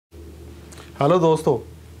Hello दोस्तों,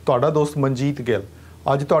 ਤੁਹਾਡਾ ਦੋਸਤ ਮਨਜੀਤ ਗਿੱਲ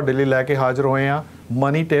ਅੱਜ ਤੁਹਾਡੇ ਲਈ ਲੈ ਕੇ ਹਾਜ਼ਰ ਹੋਏ ਆ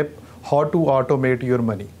money tip how to automate your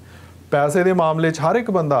money. ਪੈਸੇ ਦੇ ਮਾਮਲੇ 'ਚ ਹਰ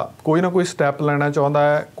ਇੱਕ ਬੰਦਾ ਕੋਈ ਨਾ ਕੋਈ ਸਟੈਪ ਲੈਣਾ ਚਾਹੁੰਦਾ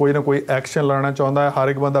ਹੈ, ਕੋਈ ਨਾ ਕੋਈ ਐਕਸ਼ਨ ਲੈਣਾ ਚਾਹੁੰਦਾ ਹੈ। ਹਰ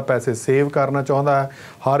ਇੱਕ ਬੰਦਾ ਪੈਸੇ ਸੇਵ ਕਰਨਾ ਚਾਹੁੰਦਾ ਹੈ,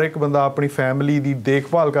 ਹਰ ਇੱਕ ਬੰਦਾ ਆਪਣੀ ਫੈਮਿਲੀ ਦੀ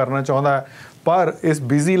ਦੇਖਭਾਲ ਕਰਨਾ ਚਾਹੁੰਦਾ ਹੈ। ਪਰ ਇਸ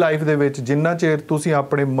ਬਿਜ਼ੀ ਲਾਈਫ ਦੇ ਵਿੱਚ ਜਿੰਨਾ ਚਿਰ ਤੁਸੀਂ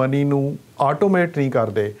ਆਪਣੇ ਮਨੀ ਨੂੰ ਆਟੋਮੇਟ ਨਹੀਂ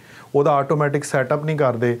ਕਰਦੇ, ਉਹਦਾ ਆਟੋਮੈਟਿਕ ਸੈਟਅਪ ਨਹੀਂ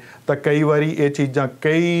ਕਰਦੇ, ਤਾਂ ਕਈ ਵਾਰੀ ਇਹ ਚੀਜ਼ਾਂ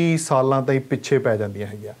ਕਈ ਸਾਲਾਂ ਤਾਈਂ ਪਿੱਛੇ ਪੈ ਜਾਂਦੀਆਂ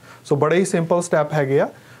ਹੈਗੀਆਂ। ਸੋ ਬੜੇ ਹੀ ਸਿੰਪਲ ਸਟੈਪ ਹੈਗੇ ਆ।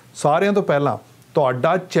 ਸਾਰਿਆਂ ਤੋਂ ਪਹਿਲਾਂ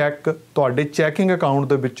ਤੁਹਾਡਾ ਚੈੱਕ ਤੁਹਾਡੇ ਚੈਕਿੰਗ ਅਕਾਊਂਟ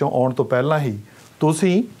ਦੇ ਵਿੱਚੋਂ ਆਉਣ ਤੋਂ ਪਹਿਲਾਂ ਹੀ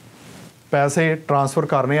ਤੁਸੀਂ ਪੈਸੇ ਟ੍ਰਾਂਸਫਰ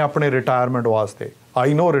ਕਰਨੇ ਆਪਣੇ ਰਿਟਾਇਰਮੈਂਟ ਵਾਸਤੇ।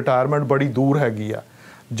 ਆਈ ਨੋ ਰਿਟਾਇਰਮੈਂਟ ਬੜੀ ਦੂਰ ਹੈਗੀ ਆ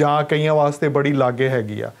ਜਾਂ ਕਈਆਂ ਵਾਸਤੇ ਬੜੀ ਲਾਗੇ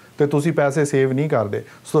ਹੈਗੀ ਆ ਤੇ ਤੁਸੀਂ ਪੈਸੇ ਸੇਵ ਨਹੀਂ ਕਰਦੇ।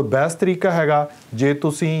 ਸੋ ਬੈਸਟ ਤਰੀਕਾ ਹੈਗਾ, ਜੇ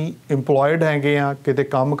ਤੁਸੀਂ ਇੰਪਲੋਇਡ ਹੈਗੇ ਆ, ਕਿਤੇ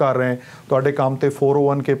ਕੰਮ ਕਰ ਰਹੇ, ਤੁਹਾਡੇ ਕੰਮ ਤੇ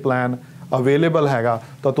 401k ਪਲਾਨ ਅਵੇਲੇਬਲ ਹੈਗਾ,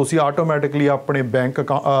 ਤਾਂ ਤੁਸੀਂ ਆਟੋਮੈਟਿਕਲੀ ਆਪਣੇ ਬੈਂਕ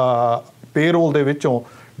ਪੇਰੋਲ ਦੇ ਵਿੱਚੋਂ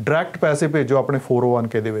ਡਾਇਰੈਕਟ ਪੈਸੇ ਭੇਜੋ ਆਪਣੇ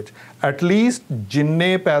 401k ਦੇ ਵਿੱਚ। ਐਟਲੀਸਟ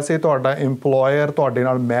ਜਿੰਨੇ ਪੈਸੇ ਤੁਹਾਡਾ ਇੰਪਲੋਇਰ ਤੁਹਾਡੇ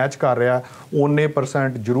ਨਾਲ ਮੈਚ ਕਰ ਰਿਹਾ ਉਨੇ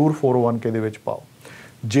 % ਜ਼ਰੂਰ 401k ਦੇ ਵਿੱਚ ਪਾਓ।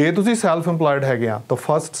 ਜੇ ਤੁਸੀਂ ਸੈਲਫ ਇੰਪਲੋਇਡ ਹੈਗੇ ਆ ਤਾਂ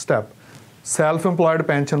first step self employed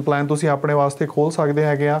pension plan ਤੁਸੀਂ ਆਪਣੇ ਵਾਸਤੇ ਖੋਲ੍ਹ ਸਕਦੇ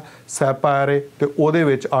ਹੈਗੇ ਆ, ਸੈਪ ਆਰ ਤੇ ਉਹਦੇ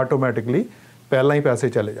ਵਿੱਚ ਆਟੋਮੈਟਿਕਲੀ ਪਹਿਲਾਂ ਹੀ ਪੈਸੇ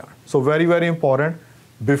ਚਲੇ ਜਾਣ। So very very important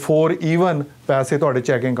before even ਪੈਸੇ ਤੁਹਾਡੇ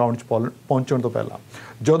ਚੈਕਿੰਗ ਅਕਾਊਂਟ 'ਚ ਪਹੁੰਚਣ ਤੋਂ ਪਹਿਲਾਂ।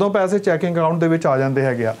 ਜਦੋਂ ਪੈਸੇ ਚੈਕਿੰਗ ਅਕਾਊਂਟ ਦੇ ਵਿੱਚ ਆ ਜਾਂਦੇ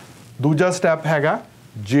ਹੈਗੇ ਆ, ਦੂਜਾ ਸਟੈਪ ਹੈਗਾ,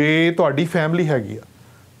 ਜੇ ਤੁਹਾਡੀ ਫੈਮਿਲੀ ਹੈਗੀ ਆ,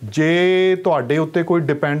 ਜੇ ਤੁਹਾਡੇ ਉੱਤੇ ਕੋਈ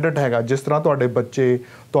ਡਿਪੈਂਡੈਂਟ ਹੈਗਾ, ਜਿਸ ਤਰ੍ਹਾਂ ਤੁਹਾਡੇ ਬੱਚੇ,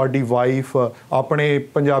 ਤੁਹਾਡੀ ਵਾਈਫ, ਆਪਣੇ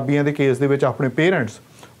ਪੰਜਾਬੀਆਂ ਦੇ ਕੇਸ ਦੇ ਵਿੱਚ ਆਪਣੇ ਪੇਰੈਂਟਸ,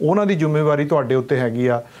 ਉਹਨਾਂ ਦੀ ਜ਼ਿੰਮੇਵਾਰੀ ਤੁਹਾਡੇ ਉੱਤੇ ਹੈਗੀ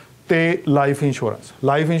ਆ। ਤੇ ਲਾਈਫ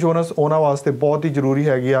ਇੰਸ਼ੋਰੈਂਸ ਉਹਨਾਂ ਵਾਸਤੇ ਬਹੁਤ ਹੀ ਜ਼ਰੂਰੀ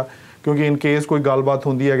ਹੈਗੀ ਆ, ਕਿਉਂਕਿ ਇਨ ਕੇਸ ਕੋਈ ਗੱਲਬਾਤ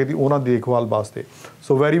ਹੁੰਦੀ ਹੈਗੀ ਤਾਂ ਉਹਨਾਂ ਦੀ ਦੇਖਭਾਲ ਵਾਸਤੇ।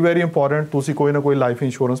 ਸੋ ਵੈਰੀ ਵੈਰੀ ਇੰਪੋਰਟੈਂਟ ਤੁਸੀਂ ਕੋਈ ਨਾ ਕੋਈ ਲਾਈਫ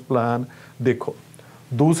ਇੰਸ਼ੋਰੈਂਸ ਪਲਾਨ ਦੇਖੋ।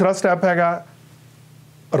 ਦੂਸਰਾ ਸਟੈਪ ਹੈਗਾ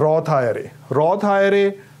ਰੋਥ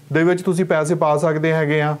ਆਈਆਰਏ ਦੇ ਵਿੱਚ ਤੁਸੀਂ ਪੈਸੇ ਪਾ ਸਕਦੇ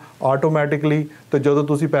ਹੈਗੇ ਆ ਆਟੋਮੈਟਿਕਲੀ, ਤੇ ਜਦੋਂ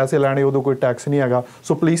ਤੁਸੀਂ ਪੈਸੇ ਲੈਣੇ ਉਦੋਂ ਕੋਈ ਟੈਕਸ ਨਹੀਂ ਹੈਗਾ।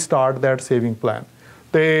 So please start that saving plan.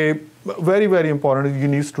 ਤੇ very very important you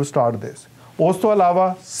needs to start ਦਿਸ। ਉਸ ਤੋਂ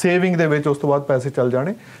ਇਲਾਵਾ ਸੇਵਿੰਗ ਦੇ ਵਿੱਚ ਉਸ ਤੋਂ ਬਾਅਦ ਪੈਸੇ ਚੱਲ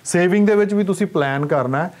ਜਾਣੇ। ਸੇਵਿੰਗ ਦੇ ਵਿੱਚ ਵੀ ਤੁਸੀਂ ਪਲਾਨ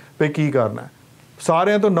ਕਰਨਾ ਵੀ ਕੀ ਕਰਨਾ।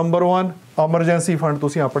 ਸਾਰਿਆਂ ਤੋਂ ਨੰਬਰ 1 ਐਮਰਜੈਂਸੀ ਫੰਡ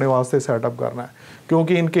ਤੁਸੀਂ ਆਪਣੇ ਵਾਸਤੇ ਸੈਟਅਪ ਕਰਨਾ,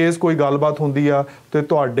 ਕਿਉਂਕਿ ਇਨ ਕੇਸ ਕੋਈ ਗੱਲਬਾਤ ਹੁੰਦੀ ਆ ਤੇ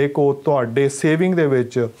ਤੁਹਾਡੇ ਕੋਲ ਤੁਹਾਡੇ ਸੇਵਿੰਗ ਦੇ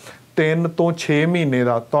ਵਿੱਚ 3 ਤੋਂ 6 ਮਹੀਨੇ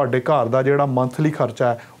ਦਾ ਤੁਹਾਡੇ ਘਰ ਦਾ ਜਿਹੜਾ ਮੰਥਲੀ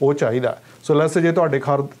ਖਰਚਾ ਹੈ ਉਹ ਚਾਹੀਦਾ। ਸੋ ਲੈਟਸ ਸੇ ਜੇ ਤੁਹਾਡੇ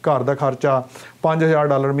ਘਰ ਦਾ ਖਰਚਾ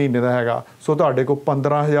 $5000 ਮਹੀਨੇ ਦਾ ਹੈਗਾ, ਸੋ ਤੁਹਾਡੇ ਕੋਲ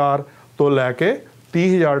 15000 ਤੋਂ ਲੈ ਕੇ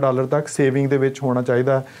 $30,000 ਤੱਕ ਸੇਵਿੰਗ ਦੇ ਵਿੱਚ ਹੋਣਾ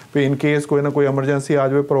ਚਾਹੀਦਾ, ਵੀ ਇਨ ਕੇਸ ਕੋਈ ਨਾ ਕੋਈ ਐਮਰਜੈਂਸੀ ਆ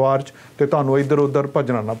ਜਾਵੇ ਪਰਿਵਾਰ 'ਚ ਤੇ ਤੁਹਾਨੂੰ ਇੱਧਰ ਉੱਧਰ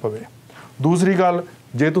ਭੱਜਣਾ ਨਾ ਪਵੇ। ਦੂਸਰੀ ਗੱਲ,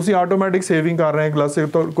 ਜੇ ਤੁਸੀਂ ਆਟੋਮੈਟਿਕ ਸੇਵਿੰਗ ਕਰ ਰਹੇ ਹੋ, ਕਲਾਸ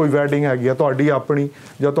ਕੋਈ ਵੈਡਿੰਗ ਹੈਗੀ ਆ ਤੁਹਾਡੀ ਆਪਣੀ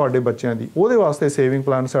ਜਾਂ ਤੁਹਾਡੇ ਬੱਚਿਆਂ ਦੀ, ਉਹਦੇ ਵਾਸਤੇ ਸੇਵਿੰਗ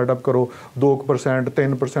ਪਲਾਨ ਸੈਟਅਪ ਕਰੋ। 2%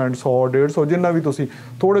 3% 100 150 ਜਿੰਨਾ ਵੀ ਤੁਸੀਂ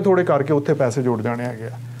ਥੋੜੇ ਕਰਕੇ ਉੱਥੇ ਪੈਸੇ ਜੁੜ ਜਾਣੇ ਹੈਗੇ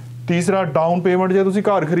ਆ। ਤੀਸਰਾ ਡਾਊਨ ਪੇਮੈਂਟ, ਜੇ ਤੁਸੀਂ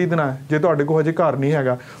ਘਰ ਖਰੀਦਣਾ ਹੈ, ਜੇ ਤੁਹਾਡੇ ਕੋਲ ਹਜੇ ਘਰ ਨਹੀਂ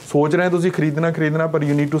ਹੈਗਾ, ਸੋਚ ਰਹੇ ਤੁਸੀਂ ਖਰੀਦਣਾ ਪਰ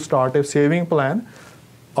you need to start a saving plan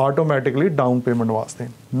automatically down payment ਵਾਸਤੇ।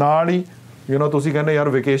 ਨਾਲ ਹੀ ਤੁਸੀਂ ਕਹਿੰਦੇ ਯਾਰ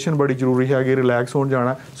ਵੇਕੇਸ਼ਨ ਬੜੀ ਜ਼ਰੂਰੀ ਹੈਗੀ, ਰਿਲੈਕਸ ਹੋਣ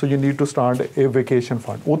ਜਾਣਾ, so you need to start ਇਹ ਵੇਕੇਸ਼ਨ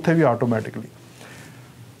ਫੰਡ, ਉੱਥੇ ਵੀ ਆਟੋਮੈਟਿਕਲੀ।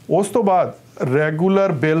 ਉਸ ਤੋਂ ਬਾਅਦ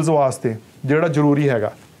ਰੈਗੂਲਰ ਬਿਲਸ ਵਾਸਤੇ ਜਿਹੜਾ ਜ਼ਰੂਰੀ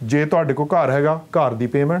ਹੈਗਾ, ਜੇ ਤੁਹਾਡੇ ਕੋਲ ਘਰ ਹੈਗਾ ਘਰ ਦੀ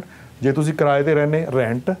ਪੇਮੈਂਟ, ਜੇ ਤੁਸੀਂ ਕਿਰਾਏ 'ਤੇ ਰਹਿੰਦੇ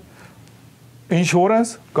ਰੈਂਟ,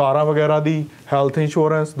 ਇੰਸ਼ੋਰੈਂਸ ਕਾਰਾਂ ਵਗੈਰਾ ਦੀ, health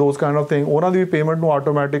insurance, those kind of thing, ਉਹਨਾਂ ਦੀ ਵੀ ਪੇਮੈਂਟ ਨੂੰ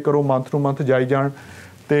ਆਟੋਮੈਟਿਕ ਕਰੋ, ਮੰਥ ਟੂ ਮੰਥ ਜਾਈ ਜਾਣ।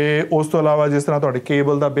 ਤੇ ਉਸ ਤੋਂ ਇਲਾਵਾ ਜਿਸ ਤਰ੍ਹਾਂ ਤੁਹਾਡੇ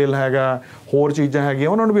ਕੇਬਲ ਦਾ ਬਿੱਲ ਹੈਗਾ, ਹੋਰ ਚੀਜ਼ਾਂ ਹੈਗੀਆਂ,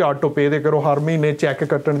 ਉਹਨਾਂ ਨੂੰ ਵੀ ਆਟੋ ਪੇ ਦੇ ਕਰੋ। ਹਰ ਮਹੀਨੇ ਚੈੱਕ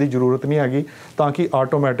ਕੱਟਣ ਦੀ ਜ਼ਰੂਰਤ ਨਹੀਂ ਹੈਗੀ, ਤਾਂ ਕਿ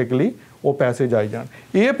ਆਟੋਮੈਟਿਕਲੀ ਉਹ ਪੈਸੇ ਜਾਈ ਜਾਣ।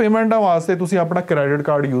 ਇਹ ਪੇਮੈਂਟਾਂ ਵਾਸਤੇ ਤੁਸੀਂ ਆਪਣਾ ਕ੍ਰੈਡਿਟ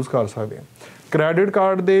ਕਾਰਡ ਯੂਜ਼ ਕਰ ਸਕਦੇ ਹੋ। ਕ੍ਰੈਡਿਟ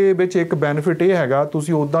ਕਾਰਡ ਦੇ ਵਿੱਚ ਇੱਕ ਬੈਨੀਫਿਟ ਇਹ ਹੈਗਾ,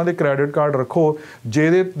 ਤੁਸੀਂ ਉੱਦਾਂ ਦੇ ਕ੍ਰੈਡਿਟ ਕਾਰਡ ਰੱਖੋ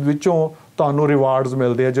ਜਿਹਦੇ ਵਿੱਚੋਂ ਤੁਹਾਨੂੰ ਰਿਵਾਰਡਸ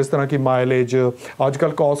ਮਿਲਦੇ ਆ, ਜਿਸ ਤਰ੍ਹਾਂ ਕਿ ਮਾਈਲੇਜ। ਅੱਜ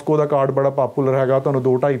ਕੱਲ੍ਹ ਕੌਸਕੋ ਦਾ ਕਾਰਡ ਬੜਾ ਪਾਪੂਲਰ ਹੈਗਾ, ਤੁਹਾਨੂੰ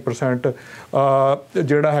 2-2.5%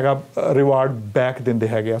 ਜਿਹੜਾ ਹੈਗਾ ਰਿਵਾਰਡ ਬੈਕ ਦਿੰਦੇ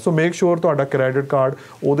ਹੈਗੇ ਆ। ਸੋ ਮੇਕ ਸ਼ੋਰ ਤੁਹਾਡਾ ਕ੍ਰੈਡਿਟ ਕਾਰਡ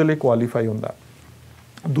ਉਹਦੇ ਲਈ ਕੁਆਲੀਫਾਈ ਹੁੰਦਾ।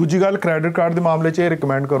 ਦੂਜੀ ਗੱਲ, ਕ੍ਰੈਡਿਟ ਕਾਰਡ ਦੇ ਮਾਮਲੇ 'ਚ ਇਹ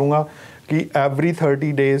ਰਿਕਮੈਂਡ ਕਰੂੰਗਾ ਕਿ ਐਵਰੀ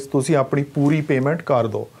 30 ਡੇਜ਼ ਤੁਸੀਂ ਆਪਣੀ ਪੂਰੀ ਪੇਮੈਂਟ ਕਰ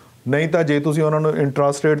ਦਿਓ। ਨਹੀਂ ਤਾਂ ਜੇ ਤੁਸੀਂ ਉਹਨਾਂ ਨੂੰ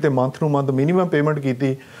ਇੰਟਰਸਟ ਰੇਟ 'ਤੇ ਮੰਥ ਨੂੰ ਮੰਥ ਮਿਨੀਮਮ ਪੇਮੈਂਟ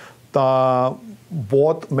ਕੀਤੀ ਤਾਂ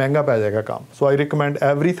ਬਹੁਤ ਮਹਿੰਗਾ ਪੈ ਜਾਏਗਾ ਕੰਮ। ਸੋ ਆਈ recommend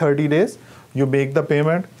every 30 days you make the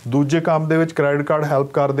payment. ਦੂਜੇ ਕੰਮ ਦੇ ਵਿੱਚ ਕ੍ਰੈਡਿਟ ਕਾਰਡ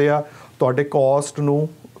ਹੈਲਪ ਕਰਦੇ ਆ ਤੁਹਾਡੇ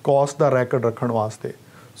ਕੋਸਟ ਦਾ ਰੈਕਡ ਰੱਖਣ ਵਾਸਤੇ।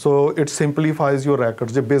 So it ਸਿੰਪਲੀਫਾਈਜ਼ your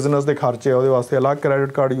ਰੈਕਡ। ਜੇ ਬਿਜ਼ਨਸ ਦੇ ਖਰਚੇ ਆ ਉਹਦੇ ਵਾਸਤੇ ਅਲੱਗ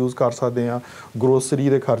ਕ੍ਰੈਡਿਟ ਕਾਰਡ ਯੂਜ਼ ਕਰ ਸਕਦੇ ਆ, ਗਰੋਸਰੀ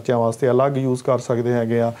ਦੇ ਖਰਚਿਆਂ ਵਾਸਤੇ ਅਲੱਗ ਯੂਜ਼ ਕਰ ਸਕਦੇ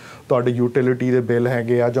ਹੈਗੇ ਆ, ਤੁਹਾਡੇ ਯੂਟਿਲਿਟੀ ਦੇ ਬਿੱਲ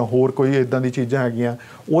ਹੈਗੇ ਆ ਜਾਂ ਹੋਰ ਕੋਈ ਇੱਦਾਂ ਦੀ ਚੀਜ਼ਾਂ ਹੈਗੀਆਂ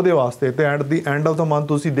ਉਹਦੇ ਵਾਸਤੇ। ਤੇ at the end of the month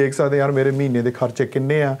ਤੁਸੀਂ ਦੇਖ ਸਕਦੇ ਯਾਰ ਮੇਰੇ ਮਹੀਨੇ ਦੇ ਖਰਚੇ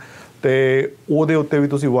ਕਿੰਨੇ ਆ, ਤੇ ਉਹਦੇ ਉੱਤੇ ਵੀ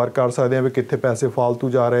ਤੁਸੀਂ ਵਰਕ ਕਰ ਸਕਦੇ ਆ ਵੀ ਕਿੱਥੇ ਪੈਸੇ ਫਾਲਤੂ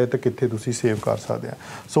ਜਾ ਰਹੇ ਤੇ ਕਿੱਥੇ ਤੁਸੀਂ ਸੇਵ ਕਰ ਸਕਦੇ ਆ।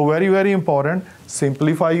 So very very important,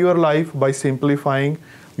 simplify your life by ਸਿੰਪਲੀਫਾਈਂਗ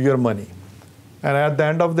your money. And at the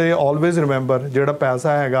end of the day always remember, ਜਿਹੜਾ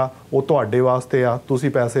ਪੈਸਾ ਹੈਗਾ ਉਹ ਤੁਹਾਡੇ ਵਾਸਤੇ ਆ,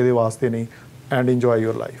 ਤੁਸੀਂ ਪੈਸੇ ਦੇ ਵਾਸਤੇ ਨਹੀਂ। And enjoy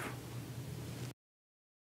your life.